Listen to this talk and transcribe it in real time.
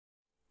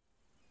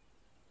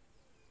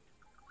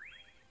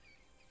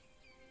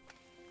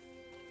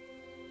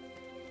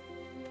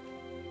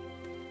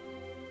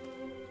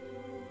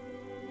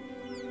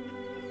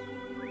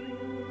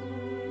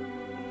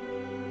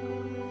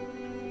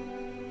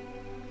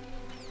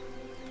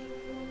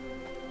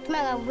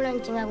Maga bulan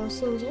jinga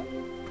musinji.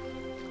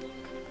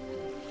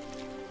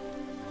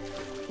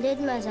 Ded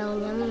maza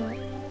unyamua,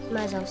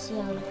 maza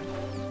usiana,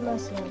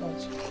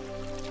 masiagaji.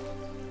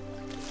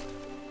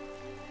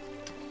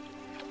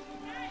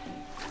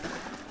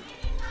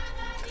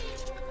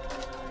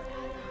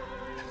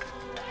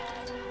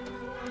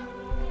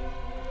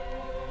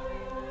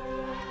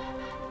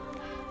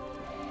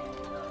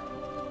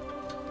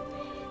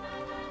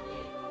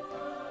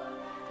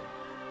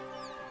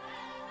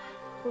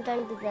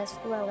 Mutani biblas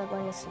kuanga kwa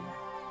nisi.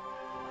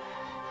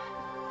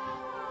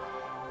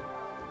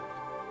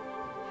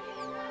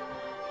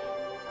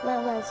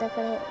 Mama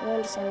zakare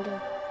wendi sande.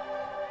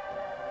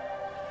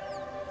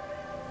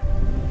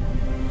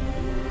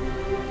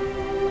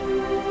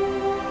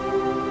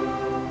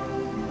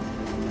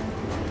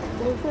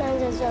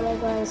 Influenza zame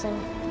kwanza.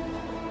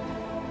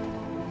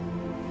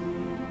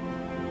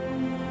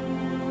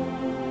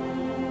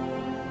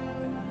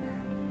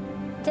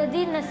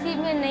 यदि नसीब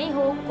में नहीं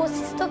हो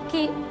कोशिश तो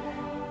की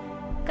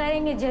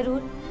करेंगे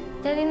जरूर।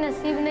 यदि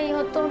नसीब नहीं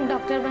हो तो हम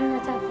डॉक्टर बनना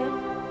चाहते हैं।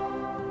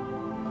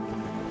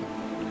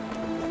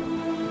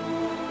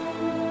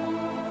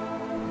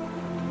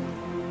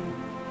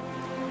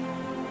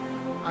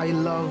 I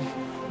love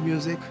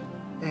music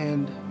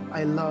and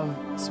I love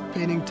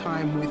spending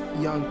time with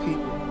young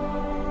people.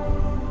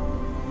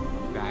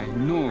 I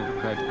know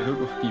that a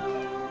lot of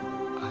people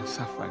are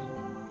suffering.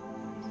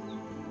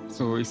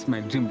 So it's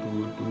my dream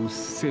to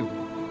save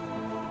them.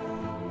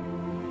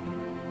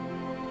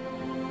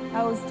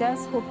 I was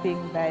just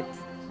hoping that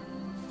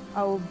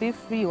I will be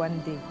free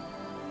one day,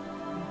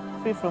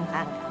 free from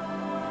hunger.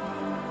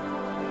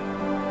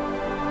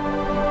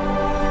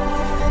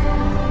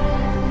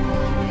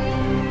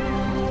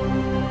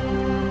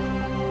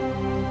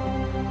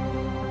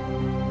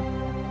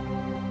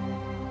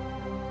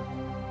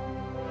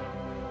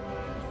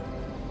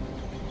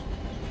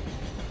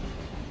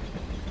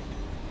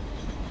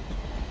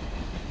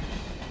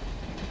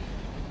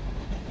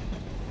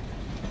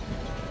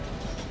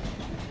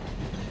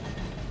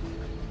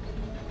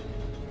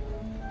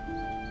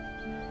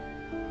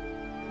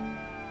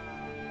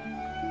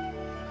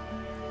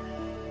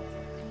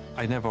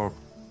 I never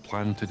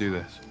planned to do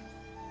this.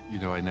 You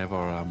know, I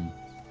never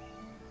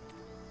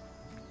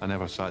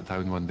sat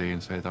down one day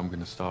and said, I'm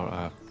going to start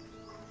an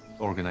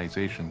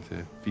organization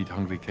to feed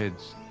hungry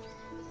kids.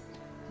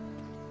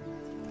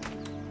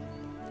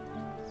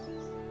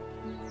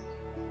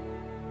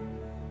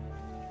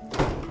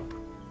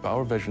 But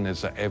our vision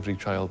is that every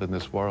child in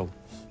this world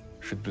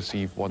should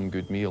receive one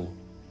good meal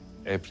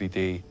every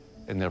day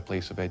in their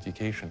place of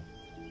education.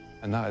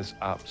 And that is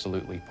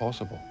absolutely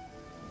possible.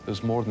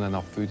 There's more than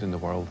enough food in the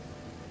world.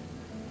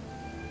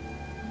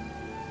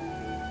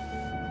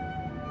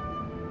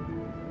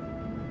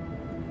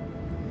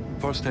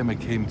 First time I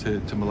came to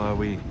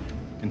Malawi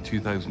in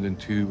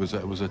 2002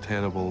 it was a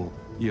terrible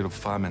year of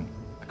famine.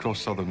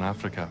 Across southern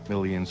Africa,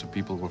 millions of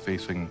people were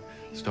facing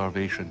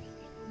starvation.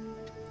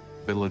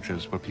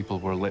 Villages where people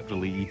were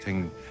literally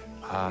eating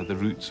the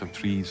roots of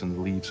trees and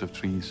the leaves of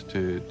trees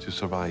to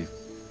survive.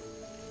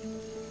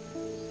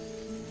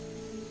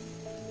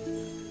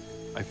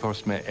 I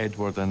first met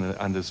Edward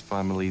and his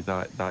family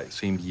that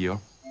same year.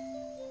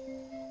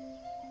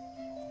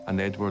 And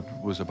Edward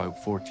was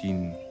about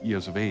 14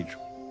 years of age.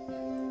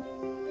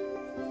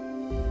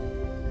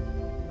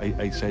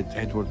 I said,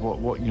 Edward,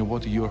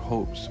 what are your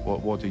hopes?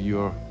 What are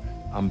your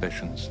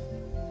ambitions?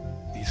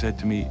 He said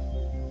to me,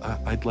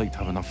 I'd like to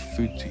have enough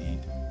food to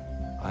eat,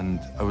 and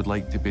I would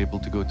like to be able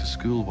to go to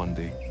school one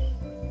day.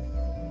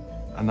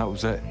 And that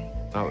was it.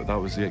 That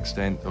was the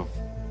extent of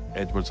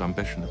Edward's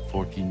ambition at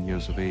 14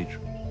 years of age.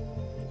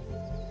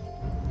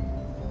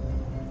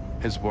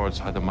 His words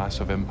had a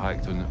massive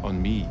impact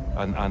on me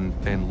and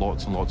then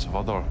lots and lots of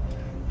other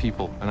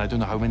people. And I don't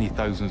know how many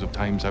thousands of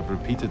times I've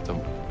repeated them.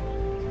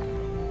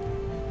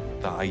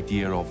 The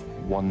idea of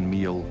one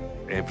meal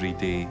every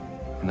day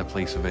in a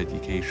place of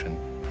education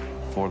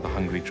for the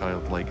hungry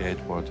child like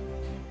Edward,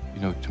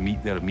 you know, to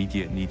meet their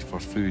immediate need for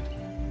food,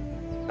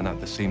 and at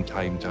the same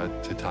time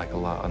to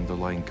tackle that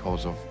underlying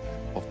cause of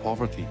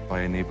poverty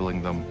by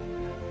enabling them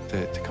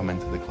to come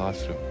into the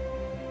classroom.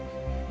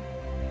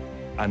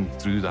 And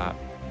through that,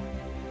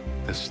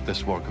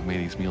 this work of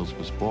Mary's Meals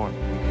was born.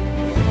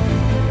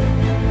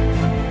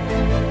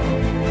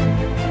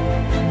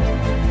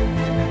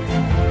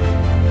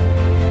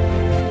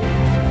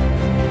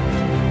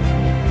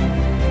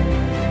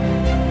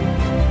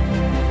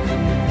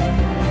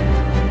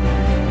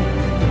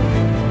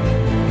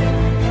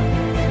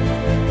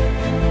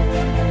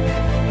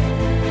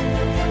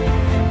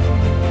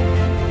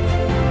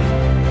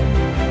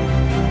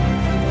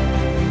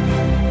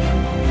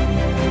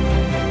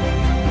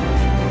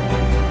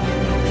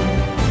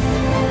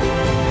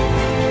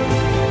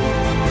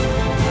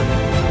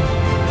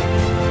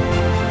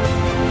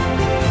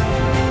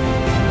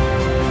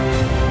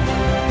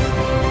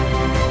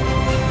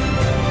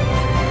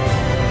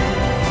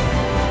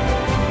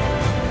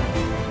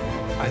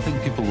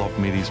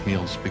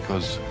 Meals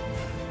because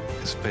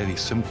it's very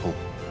simple.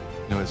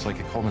 You know, it's like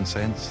a common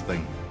sense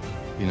thing.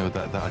 you know,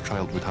 that a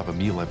child would have a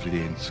meal every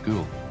day in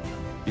school.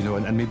 You know,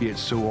 and maybe it's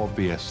so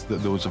obvious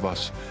that those of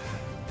us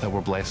that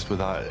were blessed with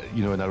that,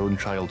 you know, in our own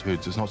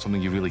childhoods, it's not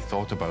something you really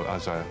thought about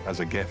as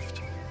a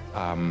gift.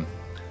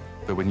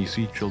 But when you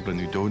see children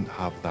who don't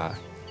have that,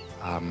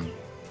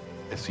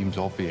 it seems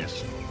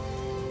obvious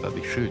that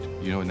they should,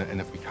 you know,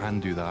 and if we can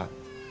do that,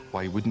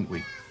 why wouldn't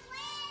we?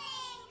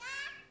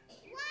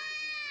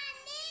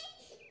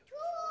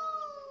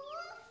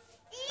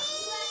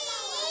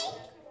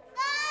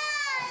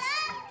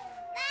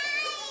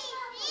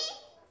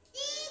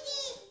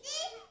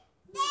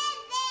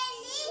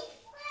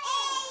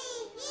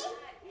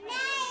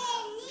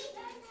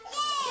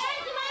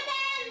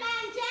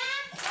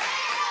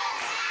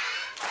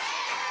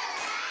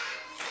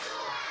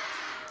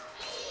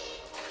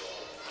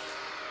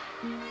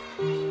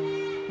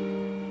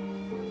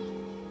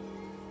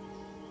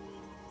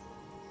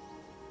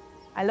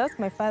 I lost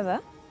my father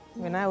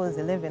when I was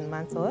 11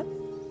 months old,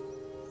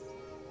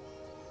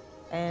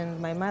 and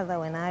my mother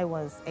when I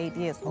was 8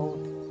 years old.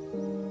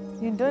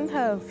 You don't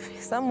have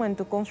someone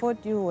to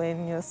comfort you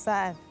when you're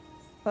sad,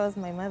 because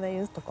my mother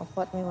used to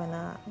comfort me when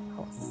I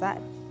was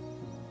sad.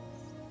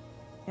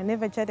 I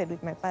never chatted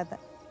with my father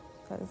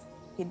because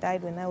he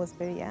died when I was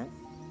very young,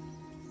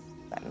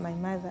 but my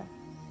mother,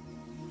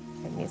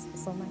 I miss her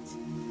so much.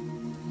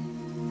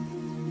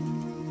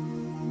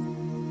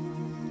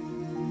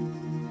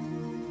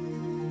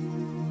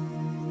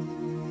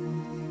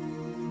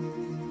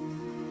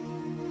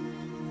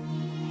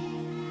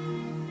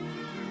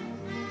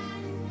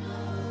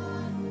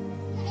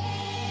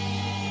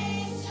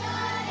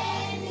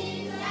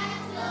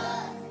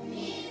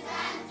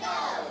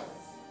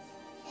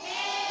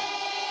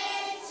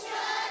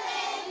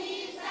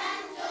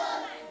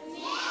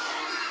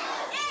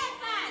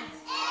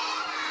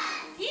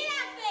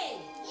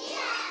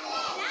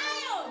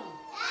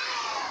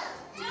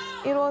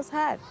 It was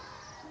hard.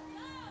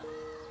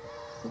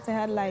 It's a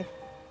hard life.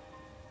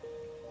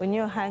 When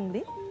you're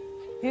hungry,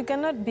 you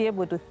cannot be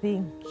able to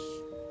think.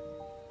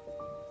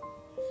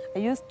 I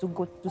used to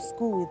go to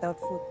school without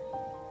food.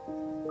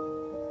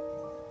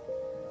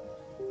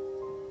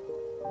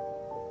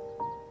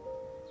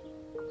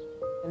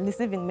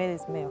 Receiving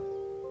Mary's meal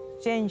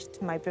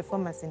changed my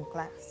performance in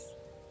class.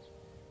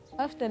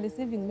 After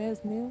receiving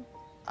Mary's meal,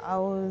 I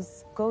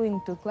was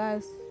going to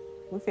class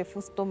with a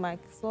full stomach,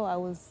 so I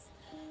was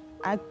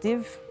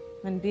active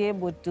and be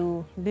able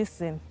to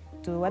listen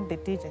to what the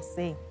teacher is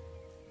saying.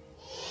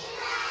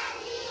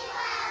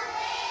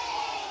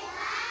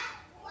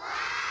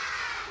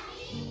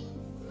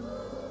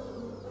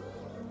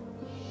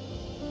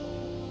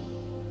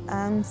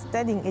 I'm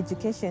studying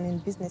education in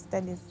business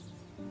studies.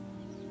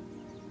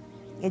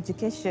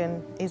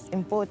 Education is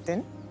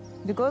important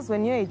because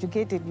when you're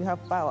educated, you have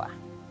power.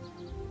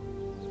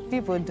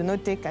 People do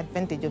not take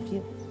advantage of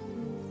you.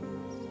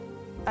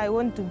 I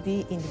want to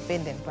be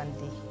independent one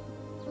day,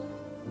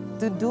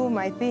 to do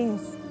my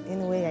things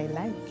in a way I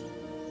like.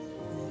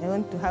 I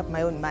want to have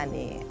my own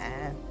money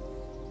and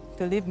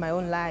to live my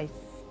own life,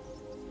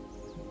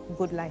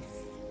 good life.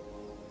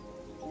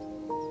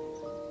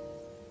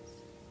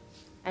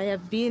 I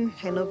have been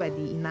a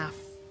nobody enough.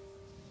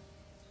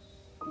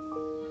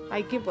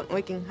 I keep on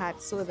working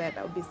hard so that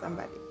I'll be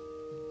somebody.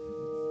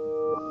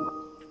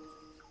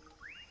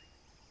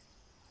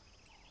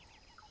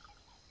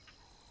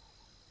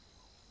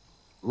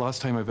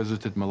 Last time I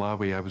visited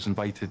Malawi, I was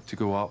invited to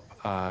go up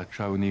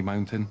Chauni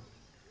Mountain.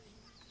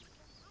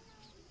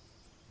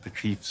 The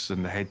chiefs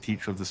and the head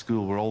teacher of the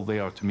school were all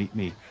there to meet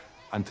me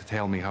and to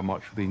tell me how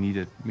much they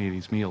needed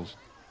Mary's meals.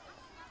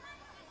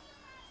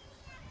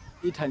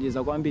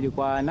 Ithandiza kwambiri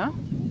kwa ana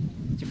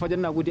chifukwa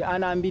chanena kuti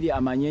ana ambiri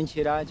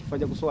amanyenchera chifukwa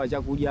chakusowa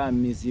chakudya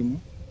m'mizimu.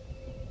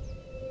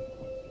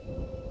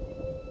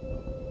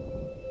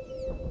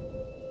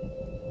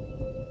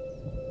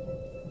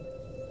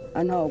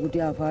 Ana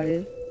wakuti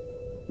afale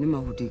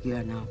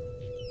nimavutikira nawo,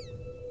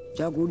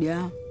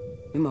 chakudya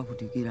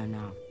nimavutikira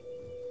nawo,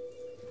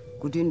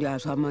 kuti ndi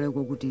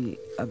asamaleko kuti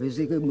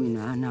apezeke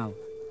bwino anawo.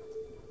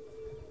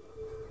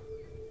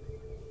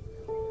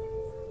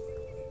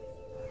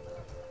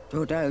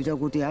 Chotayo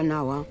chakuti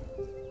anawa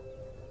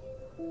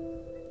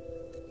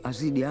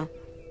asidya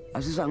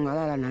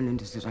asisangalala nane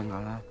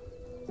ndisisangalala.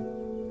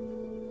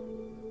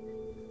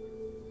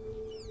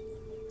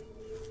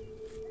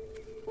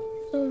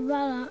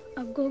 Sovala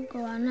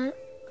agogo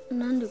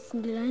nande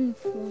kulira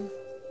uniform.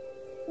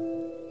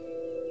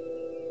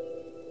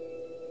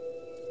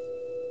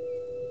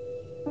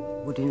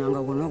 Kuti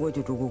nanga kunako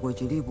chitukuko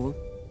chilipo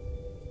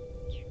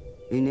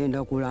ine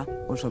ndakula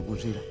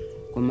osapuzira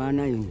koma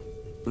ana inu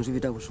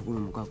musipita kusukulu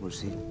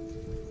mukapuzira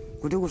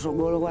kuti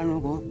kusogolo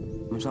kwanuko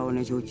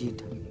musaone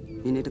chochita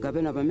ine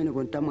tikapena pamene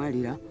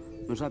kontamwalira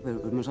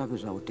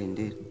musapeza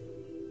utendere.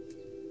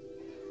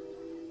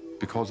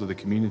 Because of the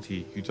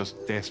community who just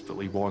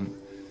desperately want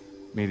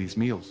Mary's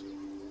meals.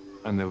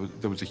 And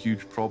there was a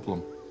huge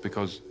problem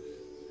because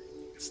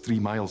it's 3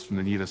 miles from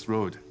the nearest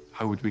road.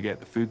 How would we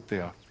get the food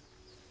there?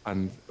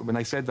 And when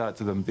I said that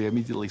to them, they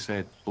immediately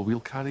said, well,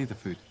 we'll carry the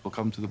food. We'll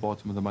come to the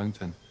bottom of the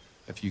mountain.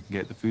 If you can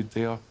get the food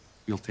there,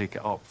 we'll take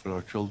it up for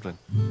our children.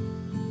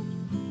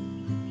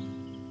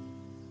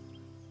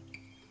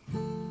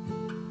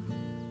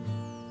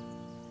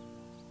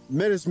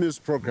 Mary's Meals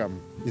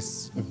program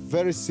is a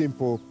very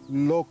simple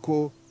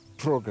local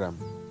program.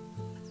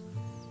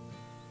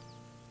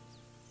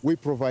 We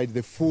provide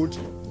the food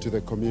to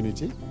the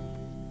community.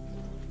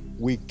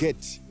 We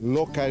get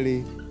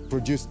locally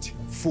produced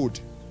food.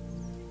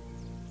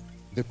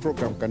 The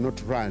program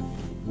cannot run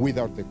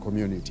without the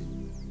community.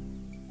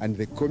 And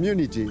the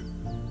community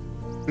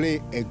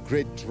play a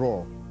great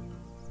role.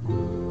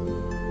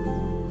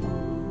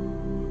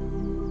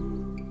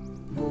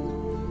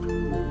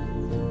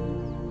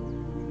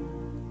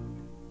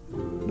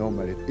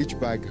 Normally, each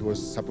bag was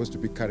supposed to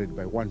be carried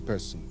by one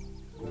person.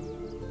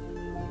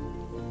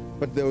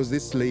 But there was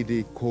this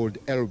lady called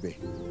Elbe.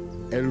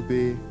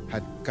 Elbe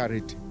had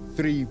carried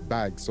 3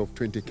 bags of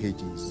 20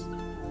 kgs.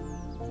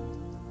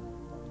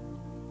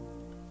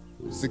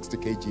 60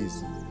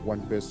 kgs,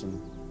 one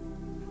person.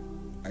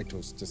 It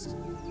was just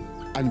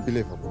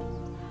unbelievable.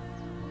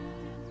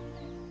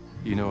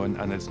 You know,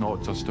 and it's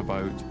not just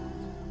about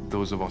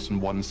those of us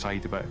on one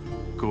side of it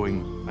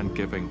going and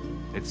giving.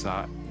 It's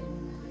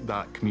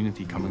that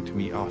community coming to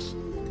meet us.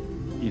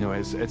 You know,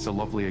 it's a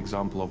lovely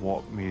example of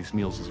what Mary's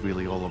Meals is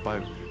really all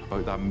about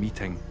that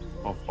meeting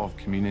of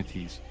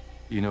communities,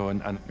 you know,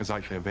 and it's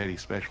actually a very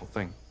special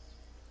thing.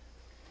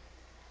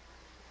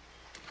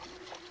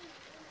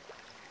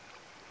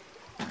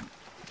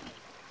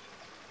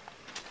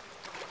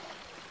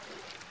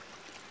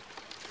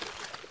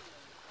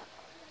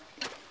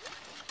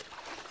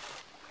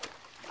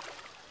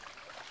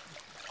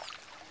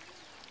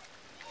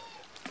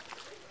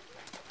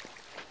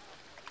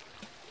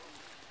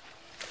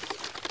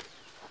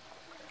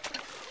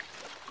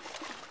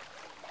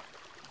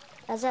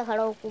 Asa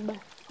kalau kuba.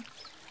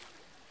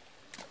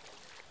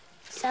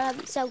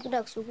 Sa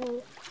kuda kusuku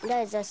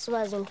nda za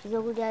swazo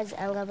ntuzo kuja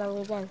anga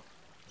bangojana.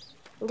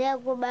 Ndia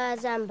kuba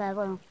zamba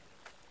bombo.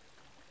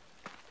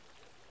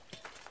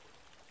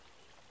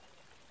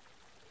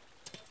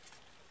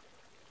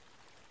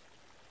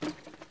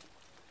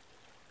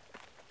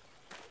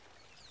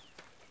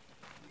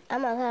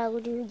 Ama kala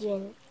kuti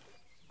ujeni.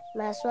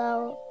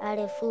 Maswao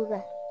alefuga.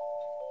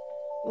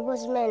 Ipo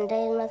simenda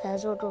ilima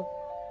kazoto.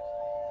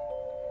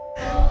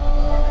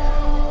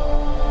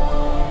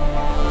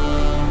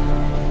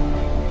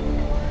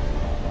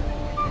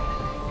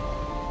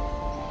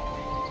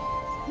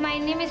 My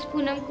name is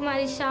Poonam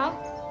Kumari Shah.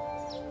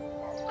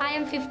 I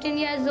am 15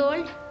 years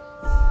old.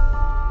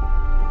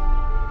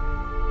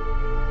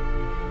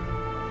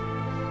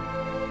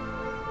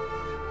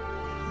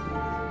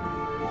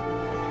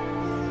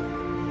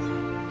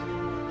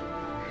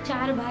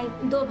 चार भाई,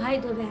 दो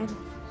बहन।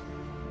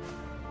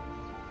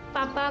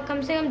 पापा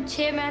कम से कम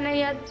 6 महीने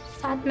या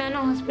 7 महीना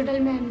hospital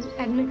में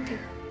एडमिट थे।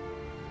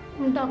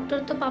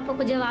 डॉक्टर तो पापा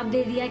को जवाब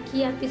दे दिया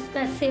कि आप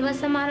इसका सेवा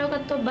समारोह का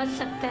तो बच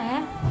सकता है,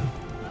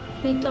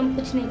 नहीं तो हम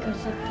कुछ नहीं कर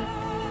सकते।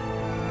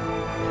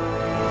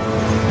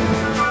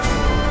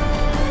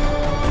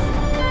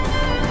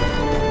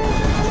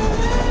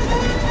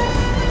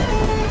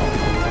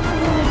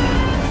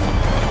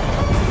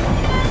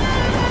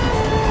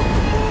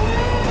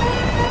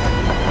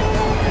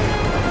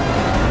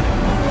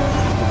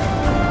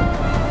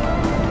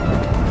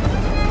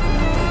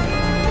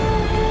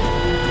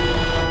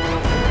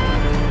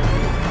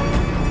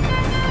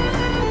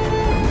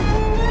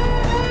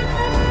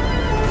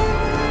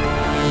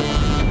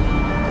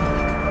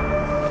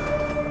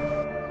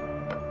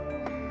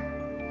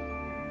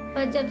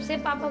 जब से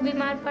पापा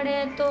बीमार पड़े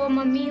हैं तो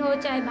मम्मी हो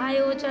चाहे भाई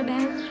हो चाहे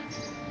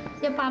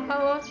बहन या पापा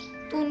हो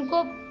तो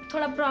उनको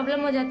थोड़ा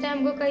प्रॉब्लम हो जाता है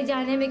हमको कहीं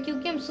जाने में,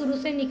 क्योंकि हम शुरू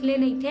से निकले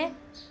नहीं थे।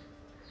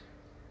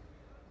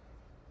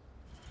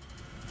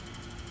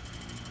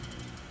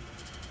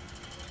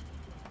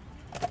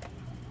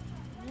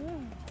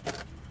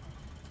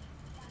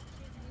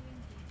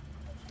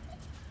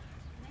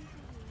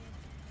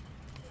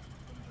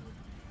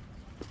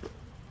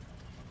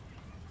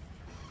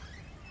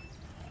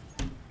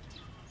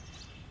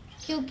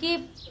 क्योंकि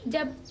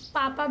जब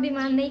पापा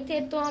बीमार नहीं थे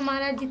तो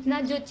हमारा जितना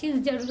जो चीज़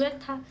ज़रूरत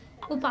था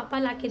वो पापा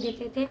लाके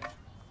देते थे।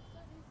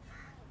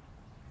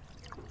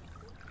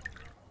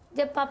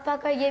 जब पापा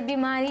का ये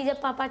बीमारी,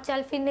 जब पापा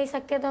चल फिर नहीं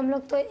सकते तो हम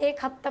लोग तो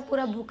 1 हफ्ता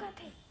पूरा भूखा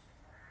थे।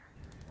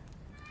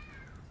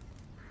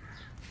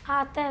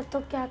 आता है तो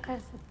क्या कर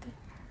सकते।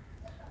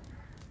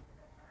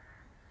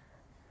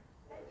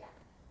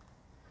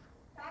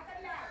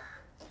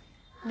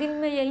 दिल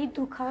में यही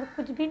दुख और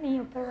कुछ भी नहीं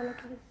ऊपर वाला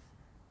के।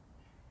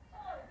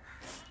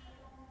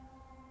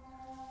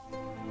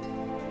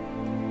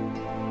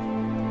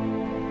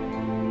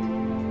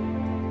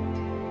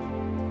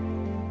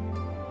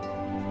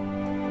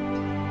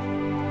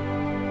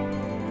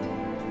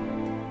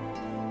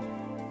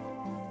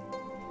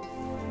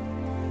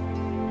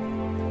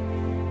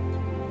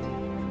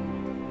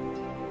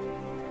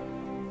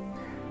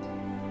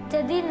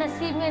 यदि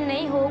नसीब में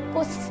नहीं हो,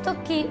 कोशिश तो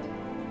की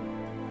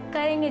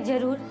करेंगे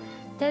जरूर।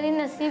 यदि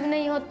नसीब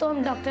नहीं हो तो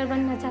हम डॉक्टर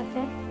बनना चाहते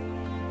हैं।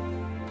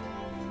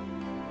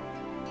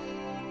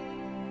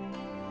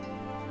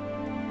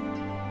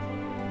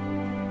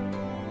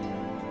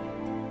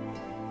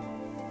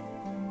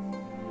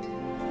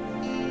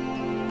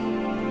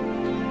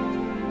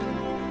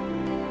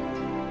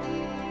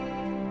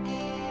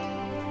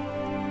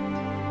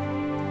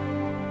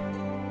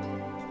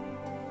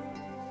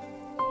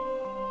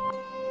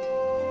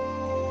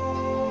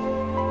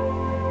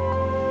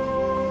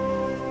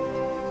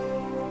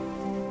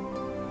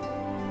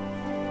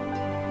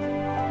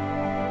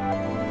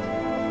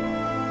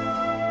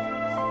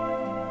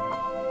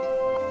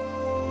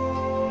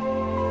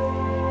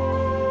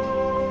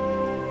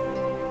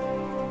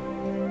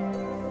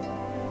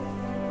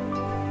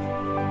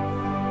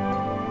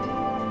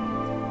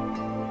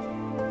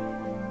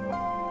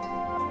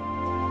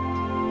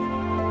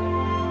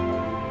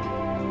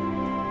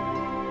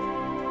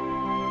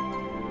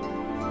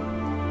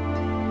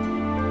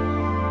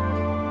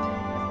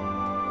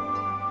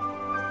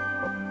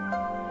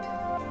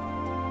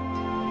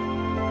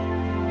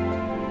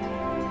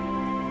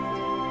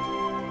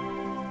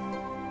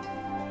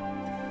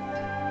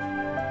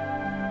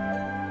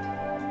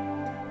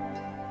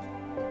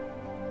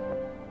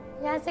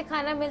 यहाँ से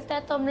खाना मिलता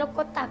है तो हम लोग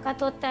को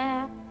ताकत होता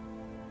है,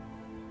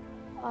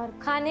 और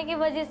खाने की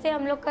वजह से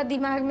हम लोग का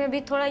दिमाग में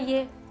भी थोड़ा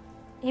ये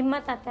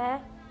हिम्मत आता है।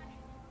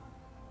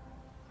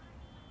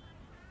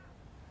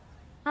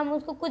 हम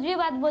उसको कुछ भी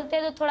बात बोलते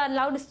हैं तो थोड़ा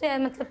लाउड से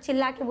मतलब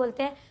चिल्ला के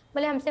बोलते हैं,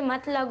 बोले हमसे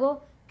मत लगो,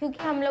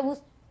 क्योंकि हम लोग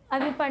उस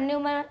अभी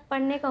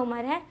पढ़ने का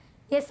उम्र है,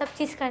 ये सब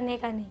चीज़ करने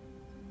का नहीं।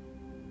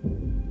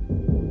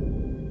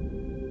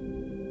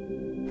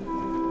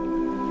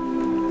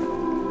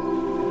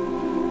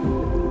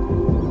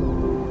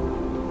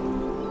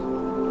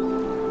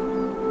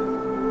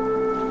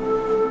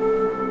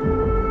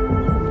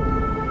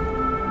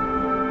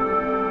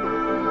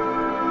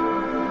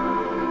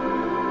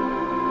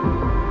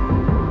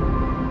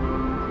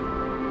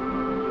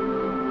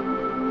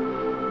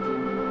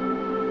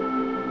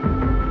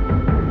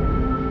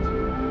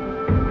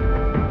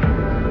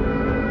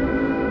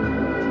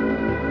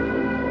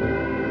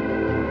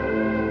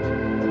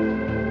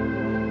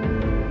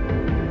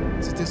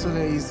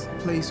 Is a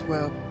place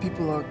where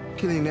people are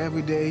killing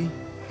every day,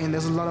 and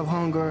there's a lot of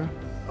hunger,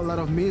 a lot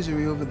of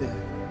misery over there.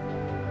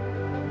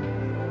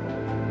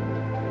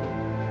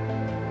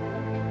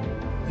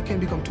 You can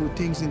become two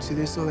things in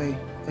Cité Soleil,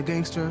 a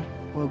gangster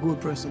or a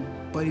good person.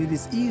 But it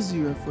is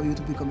easier for you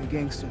to become a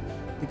gangster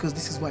because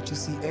this is what you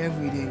see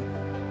every day.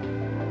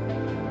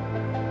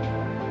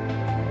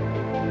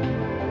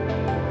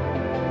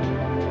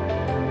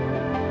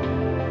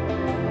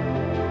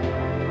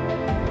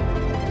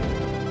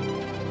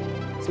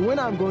 So when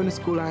I'm going to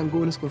school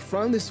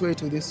from this way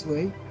to this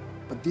way,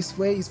 but this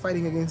way is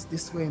fighting against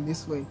this way and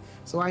this way.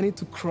 So I need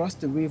to cross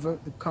the river,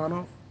 the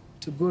canal,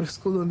 to go to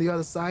school on the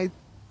other side.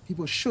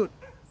 People shoot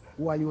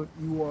while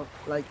you are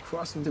like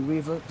crossing the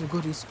river to go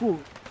to school.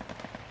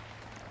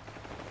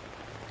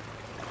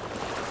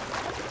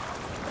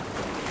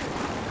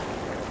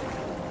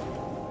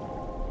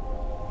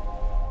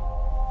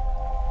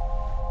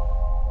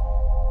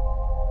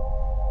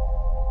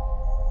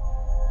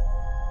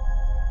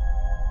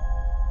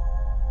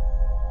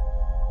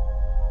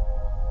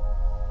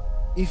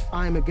 If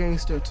I'm a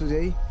gangster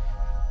today,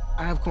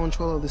 I have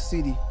control of the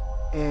city,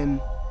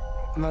 and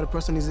another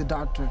person is a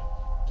doctor.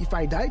 If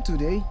I die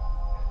today,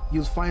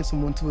 you'll find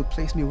someone to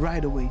replace me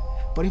right away.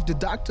 But if the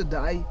doctor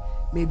die,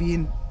 maybe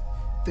in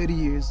 30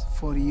 years,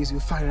 40 years,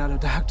 you'll find another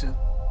doctor.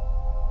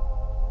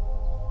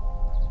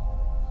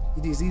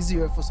 It is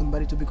easier for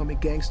somebody to become a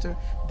gangster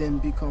than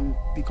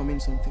becoming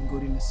something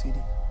good in the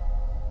city.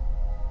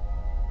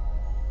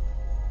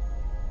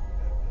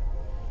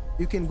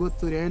 You can go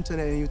through the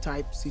internet and you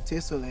type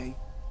Cité Soleil.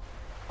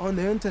 On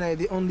the internet,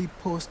 they only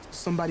post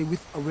somebody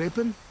with a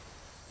weapon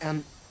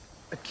and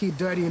a kid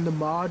dirty in the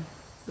mud,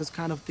 those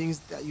kind of things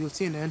that you'll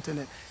see on the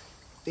internet.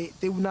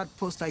 They would not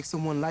post like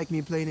someone like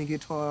me playing a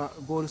guitar,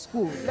 go to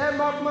school.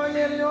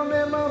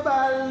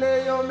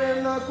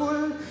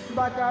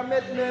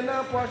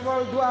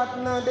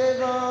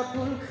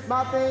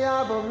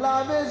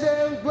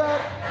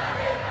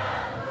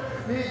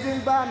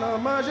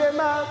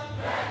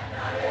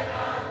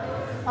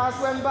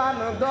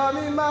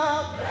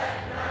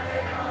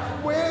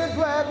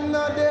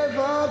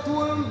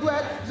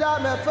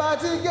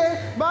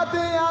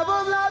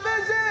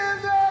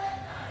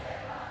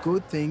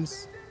 Good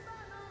things,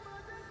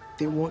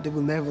 they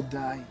will never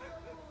die.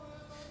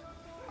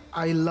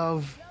 I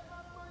love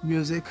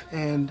music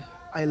and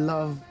I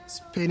love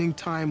spending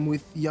time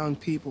with young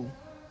people.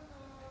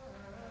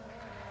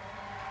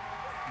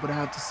 But I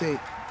have to say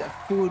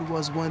that food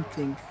was one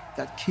thing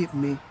that kept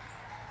me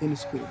in the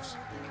schools.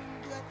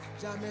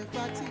 Jamais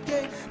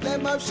fatigué, les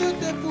m'a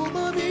chuté pour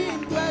mamie,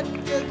 m'douette,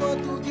 devant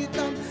tout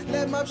guitam.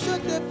 Les m'a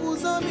chuté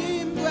pour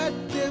amis,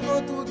 m'douette,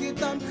 devant tout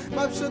guitam.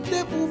 M'a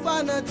chuté pour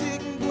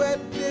fanatique, m'douette,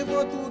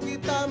 devant tout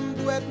guitam.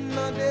 M'douette,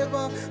 nan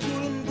devant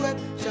tout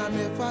m'douette.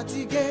 Jamais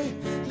fatigué,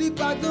 li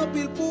pas grand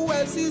pile pour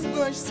elle, 6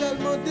 branches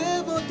seulement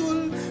devant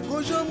tout.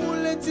 Quand je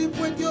moule les petits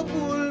points yo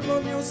poule,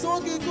 mamie yon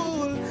son qui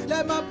coule.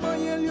 Les m'a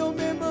pagné yon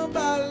même en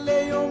balle,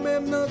 yon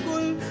même nan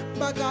coule.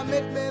 Pas qu'à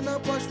mettre men en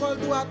poche, faut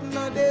droite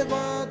nan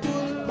devant tout.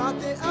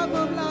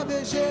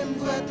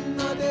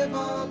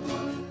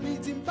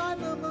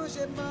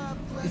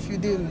 If you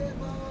didn't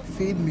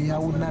feed me, I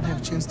would not have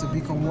a chance to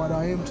become what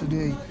I am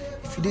today.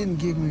 If you didn't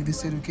give me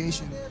this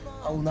education,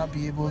 I would not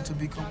be able to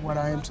become what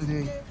I am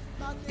today.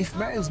 If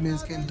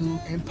Marijinim can do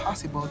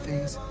impossible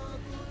things,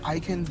 I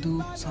can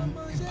do some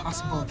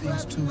impossible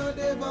things too.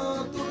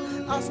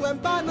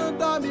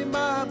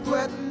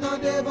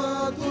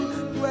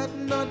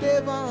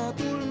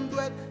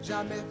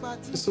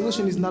 The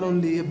solution is not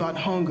only about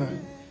hunger,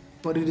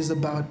 but it is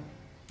about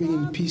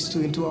bringing peace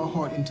into our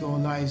heart, into our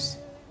lives.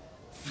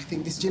 I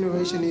think this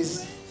generation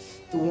is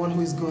the one who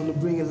is going to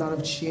bring a lot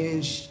of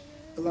change,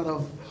 a lot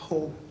of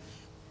hope,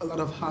 a lot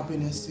of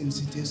happiness in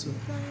Cité Soleil.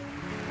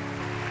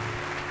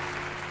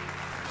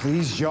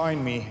 Please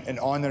join me in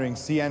honouring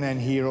CNN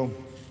hero,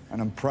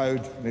 and I'm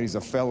proud that he's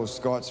a fellow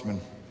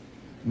Scotsman,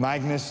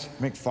 Magnus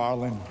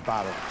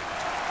MacFarlane-Barrow.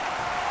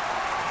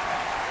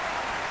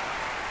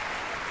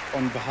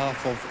 On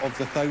behalf of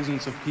the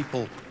thousands of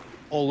people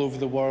all over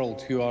the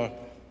world who are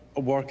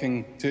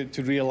working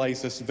to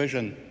realise this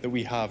vision that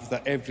we have,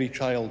 that every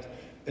child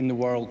in the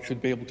world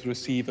should be able to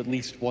receive at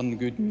least one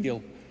good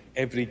meal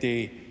every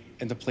day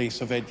in the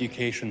place of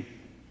education.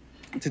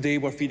 Today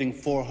we're feeding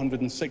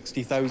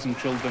 460,000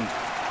 children.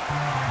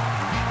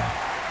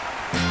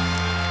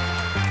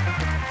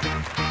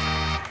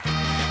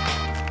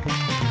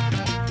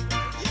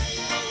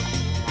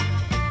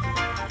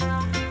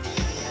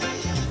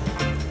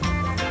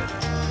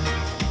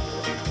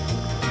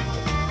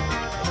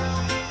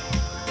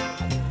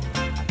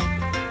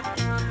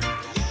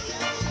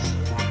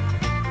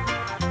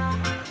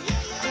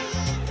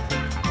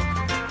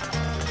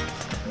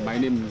 My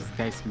name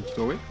is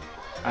Nowe.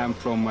 I'm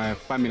from a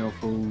family of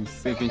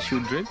 7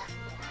 children.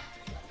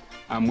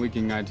 I'm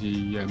working at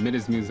the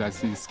Meadows Mills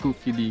as a school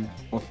feeding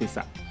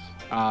officer,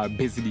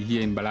 based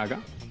here in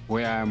Balaga,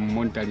 where I'm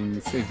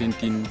monitoring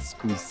 17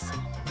 schools.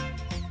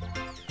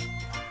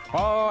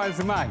 Oh,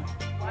 azimani.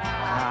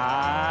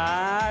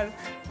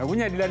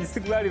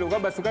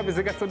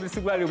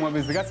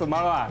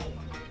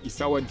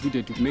 It's our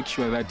duty to make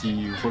sure that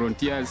the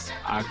volunteers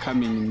are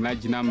coming in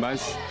large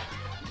numbers,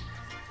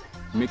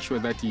 make sure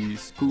that the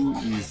school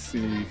is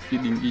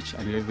feeding each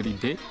and every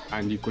day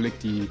and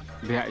collecting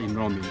their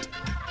enrollment.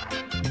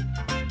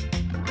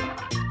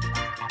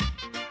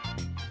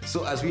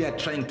 So as we are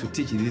trying to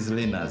teach these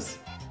learners,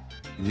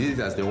 these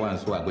are the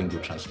ones who are going to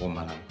transform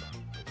Malawi.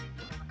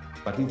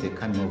 But with the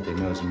coming of the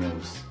Meadows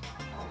Mills,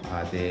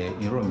 the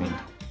enrollment,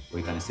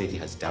 we can say it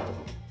has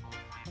doubled.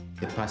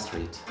 The pass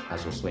rate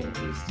has also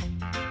increased.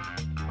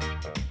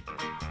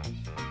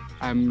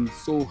 I'm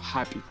so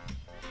happy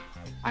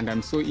and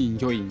I'm so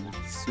enjoying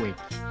this work.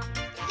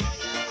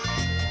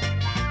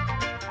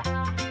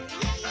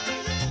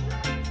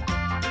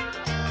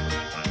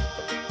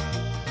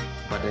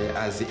 But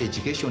as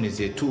education is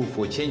a tool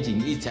for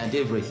changing each and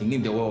everything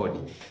in the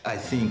world, I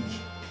think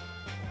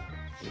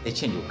a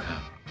change will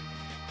come,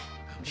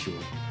 I'm sure.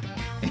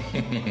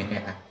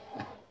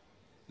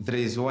 There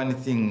is one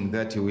thing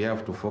that we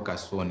have to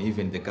focus on,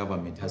 even the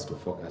government has to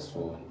focus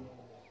on,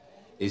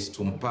 is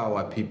to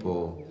empower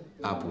people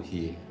up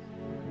here.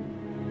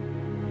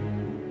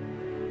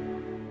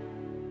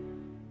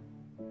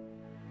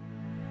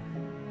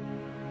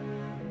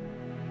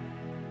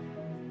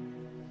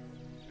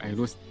 I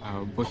lost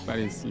both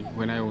parents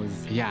when I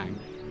was young.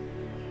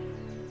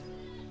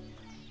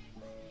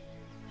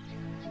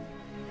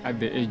 At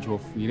the age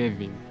of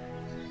 11,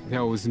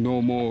 there was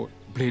no more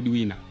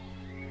breadwinner.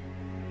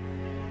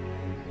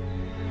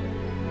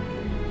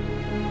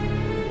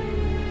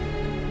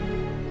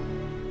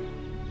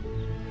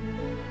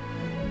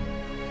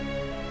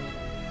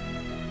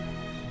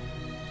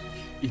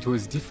 It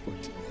was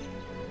difficult to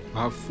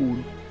have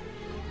food,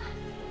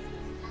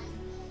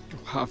 to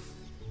have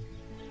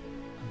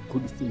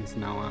good things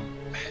in our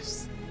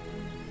lives.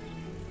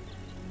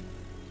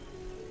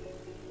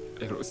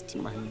 I lost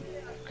my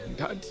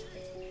dad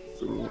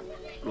through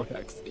road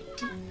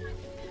accident.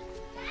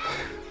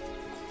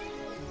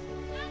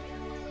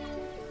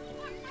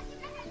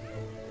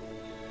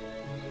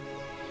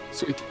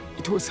 So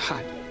it was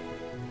hard.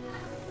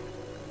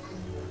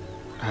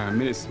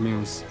 Meadows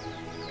Mills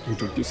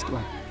introduced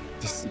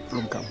this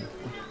program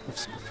of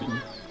school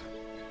feeding.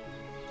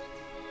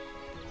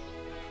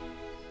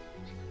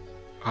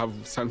 I have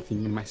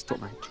something in my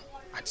stomach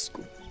at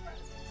school.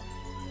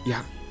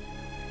 Yeah,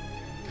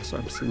 that's why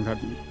I'm saying that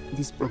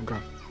this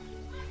program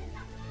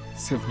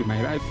saved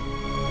my life.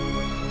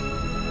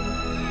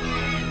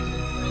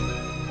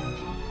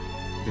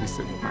 They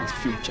saved my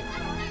future.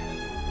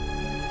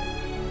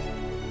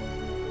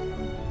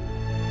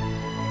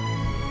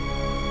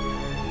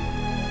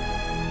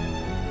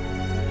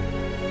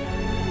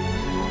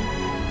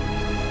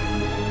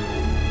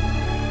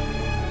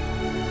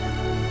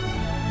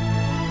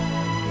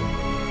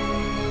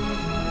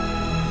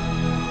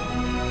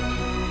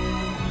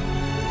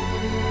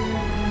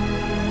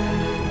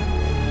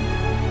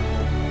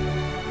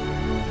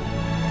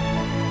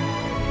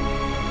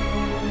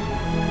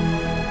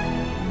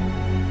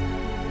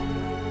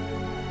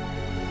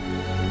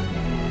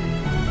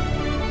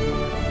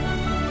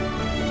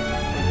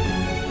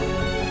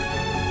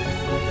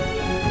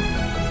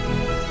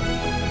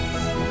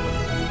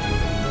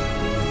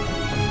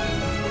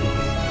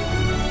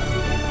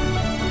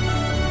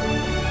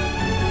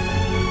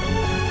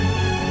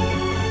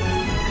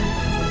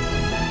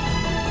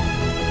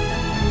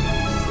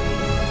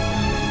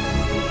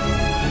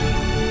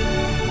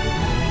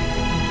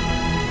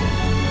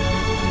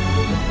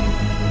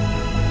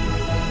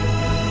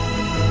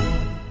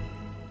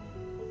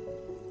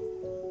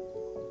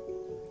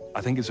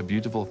 I think it's a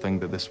beautiful thing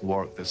that this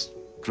work that's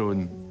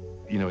grown,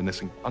 in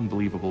this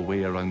unbelievable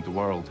way around the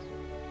world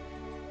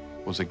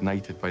was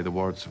ignited by the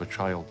words of a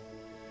child.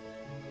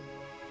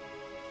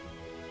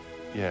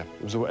 Yeah,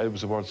 it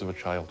was the words of a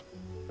child.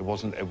 It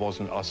wasn't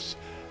us,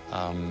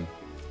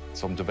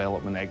 some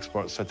development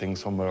expert sitting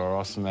somewhere, or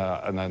us in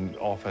an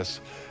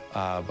office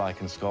back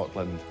in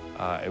Scotland.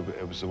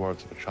 It was the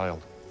words of a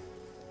child.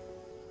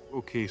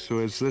 Okay, so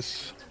is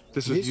this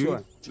is you?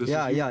 One. This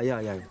yeah, is you?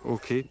 yeah.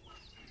 Okay,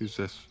 who's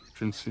this?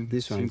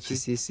 This one,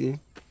 Chisisi.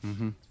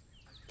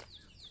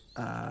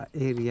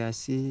 Area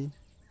C,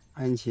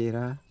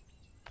 Angela,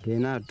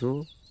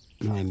 Renato,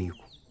 Noemi.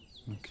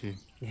 Okay.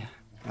 Yeah.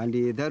 And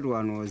that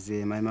one was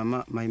my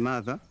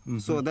mother.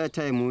 So that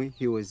time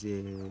he was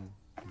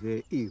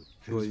very ill.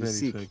 He was very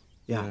sick. sick.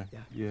 Yeah.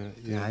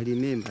 I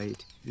remember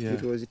it. Yeah.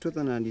 It was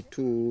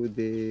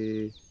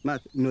 2002,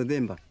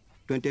 November.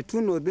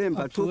 22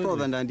 November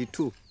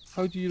 2002.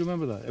 How do you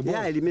remember that?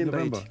 I remember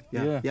November.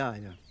 it. Yeah.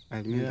 I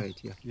remember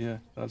it. Yeah,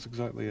 that's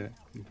exactly it.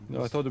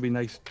 No, I thought it'd be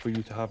nice for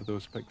you to have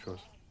those pictures.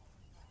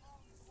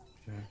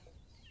 Yeah.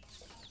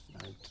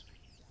 Right.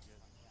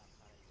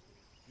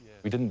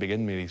 We didn't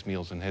begin Mary's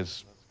Meals in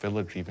his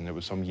village even. It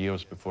was some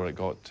years before it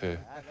got to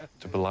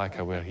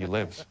Balaka where he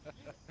lives.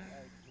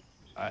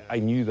 I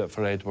knew that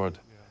for Edward,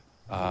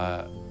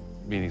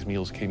 Mary's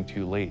Meals came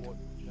too late,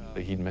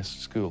 that he'd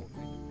missed school.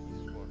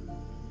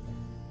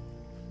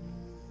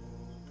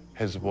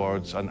 His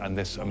words and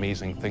this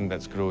amazing thing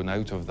that's grown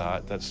out of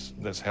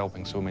that's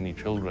helping so many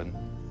children.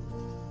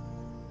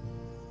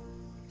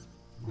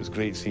 It was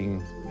great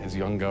seeing his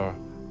younger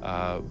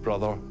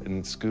brother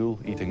in school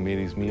eating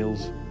Mary's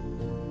Meals.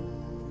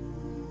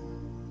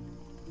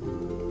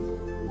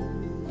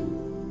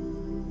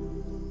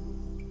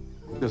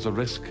 There's a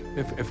risk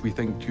if we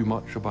think too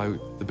much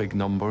about the big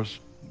numbers,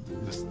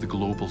 the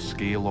global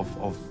scale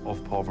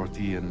of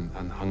poverty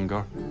and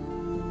hunger.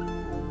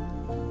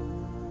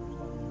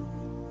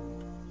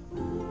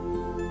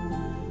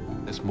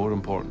 It's more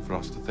important for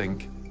us to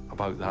think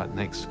about that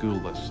next school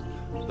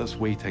that's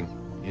waiting,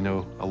 you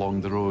know,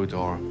 along the road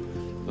or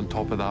on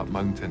top of that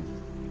mountain.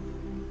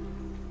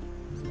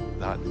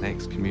 That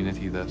next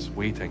community that's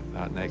waiting,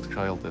 that next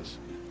child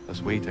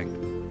that's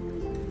waiting.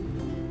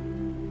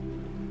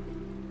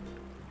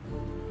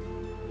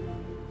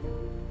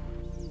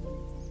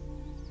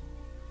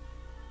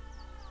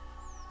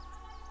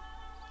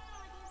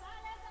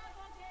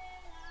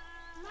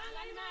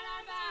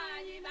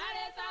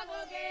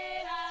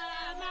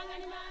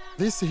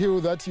 This hill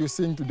that you're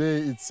seeing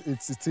today,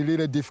 it's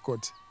really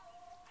difficult.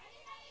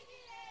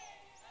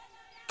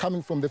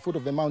 Coming from the foot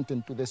of the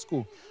mountain to the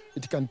school,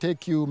 it can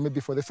take you, maybe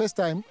for the first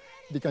time,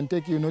 it can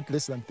take you not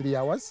less than 3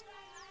 hours.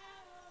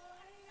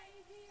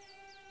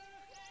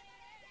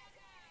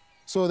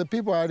 So the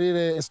people are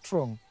really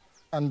strong,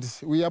 and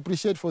we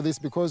appreciate for this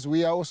because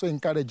we are also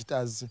encouraged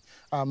as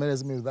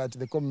Mary's Meal that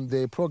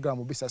the program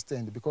will be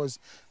sustained, because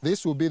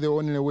this will be the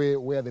only way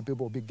where the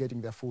people will be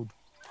getting their food.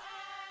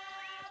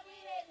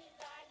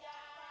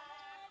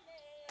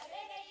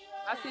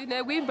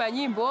 Asine kuimba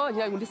nyimbo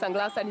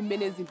ndingandisangalatsa ni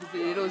mmene zinthu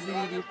lero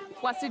zilili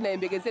kwasi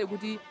nayembekezere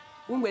kuti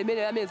ungwe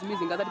imene amene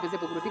zimizi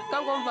ngazatipezepo kuti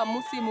tikangomva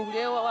musimu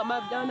kulewa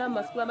amabdana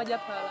masukulu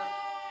amajaphala.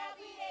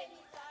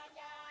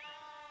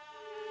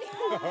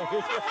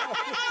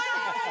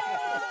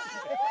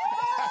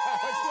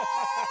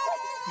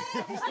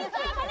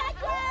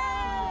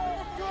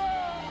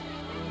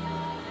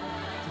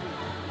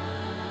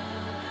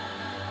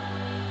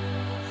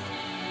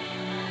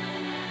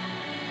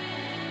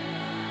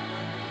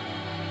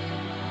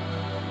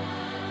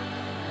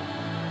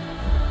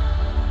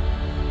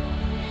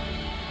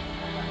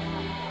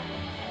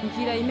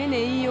 Njira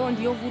imene iyo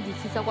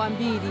ndiyovutitsitsa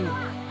kwambiri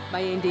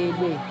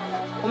mayendedwe,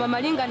 koma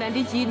malingana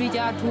ndi chidwi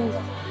chathu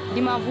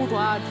ndi mavuto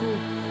athu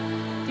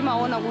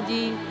timaona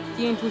kuti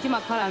chinthu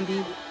chimakhala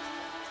mbiri.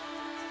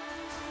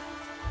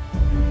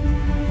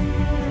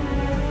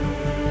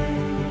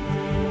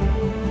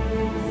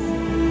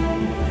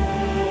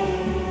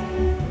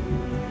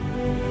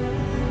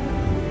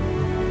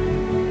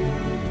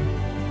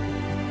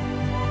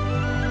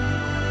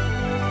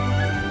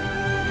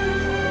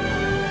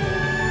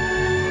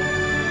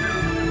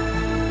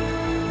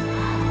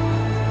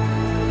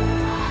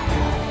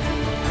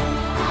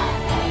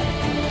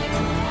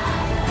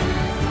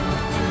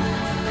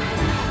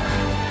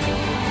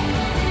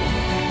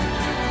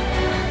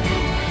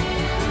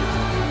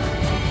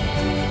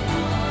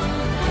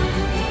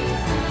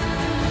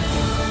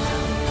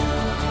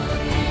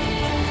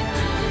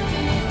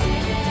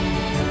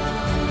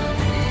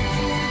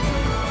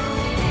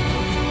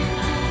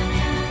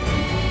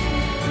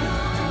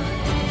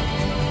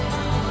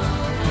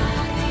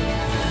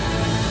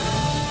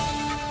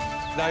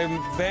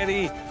 I'm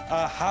very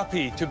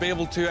happy to be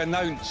able to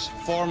announce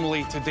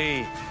formally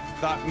today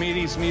that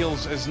Mary's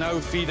Meals is now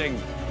feeding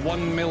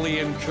 1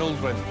 million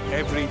children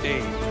every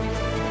day.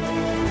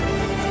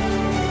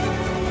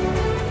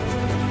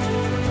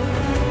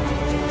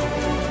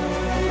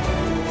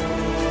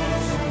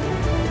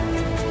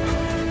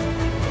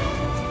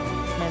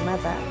 My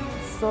mother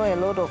saw a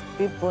lot of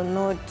people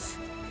not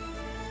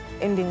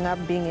ending up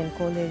being in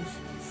college.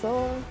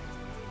 So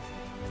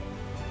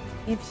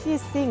if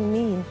she's seeing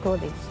me in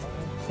college,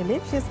 I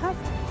believe she's happy.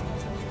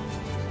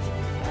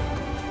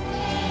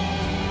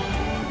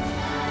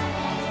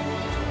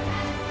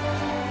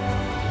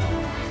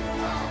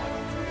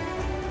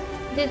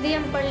 दीदी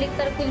हम पढ़ लिख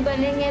कर कुछ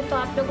बनेंगे तो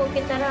आप लोगों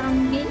की तरह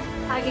हम भी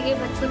आगे के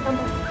बच्चे का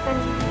मदद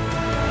करेंगे।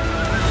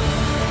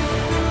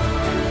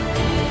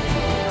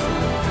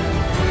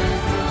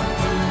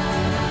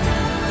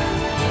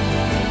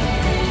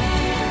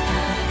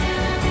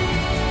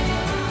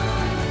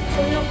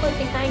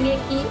 सीखेंगे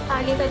कि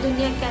आगे का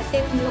दुनिया कैसे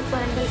हम लोग को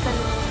हैंडल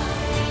करना है।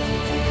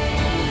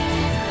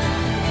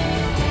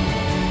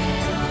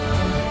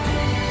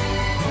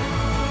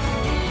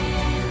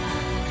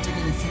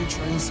 In the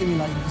future, you'll see me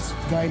like this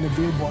guy in the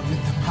billboard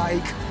with the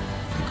mic,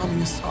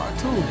 becoming a star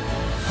too.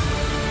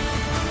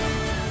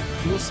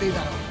 You'll say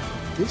that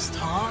this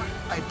star,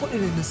 I put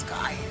it in the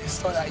sky. This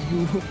star that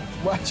you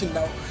watching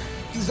now,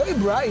 it's very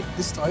bright.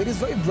 This star, it is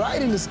very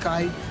bright in the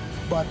sky,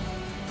 but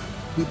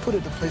we put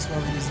it the place where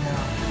it is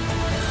now.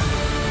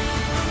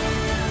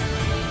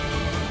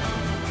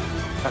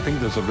 I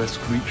think there's a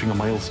risk reaching a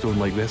milestone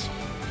like this,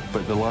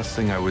 but the last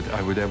thing I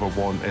would ever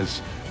want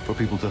is for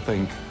people to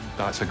think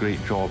that's a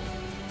great job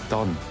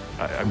done.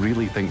 I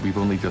really think we've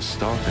only just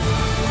started.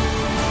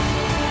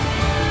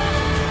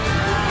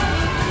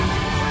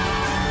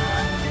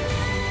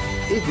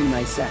 Even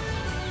my son,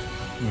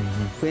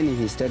 when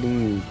he's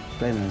studying in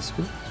primary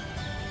school,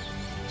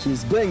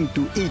 he's going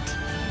to eat.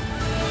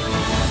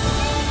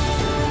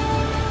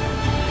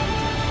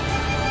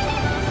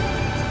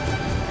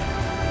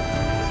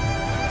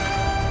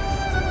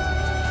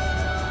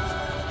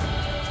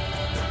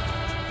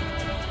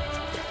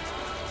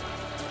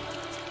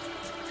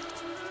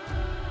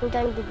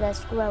 Mtani bigla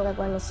siku wanga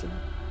kwa nasibu.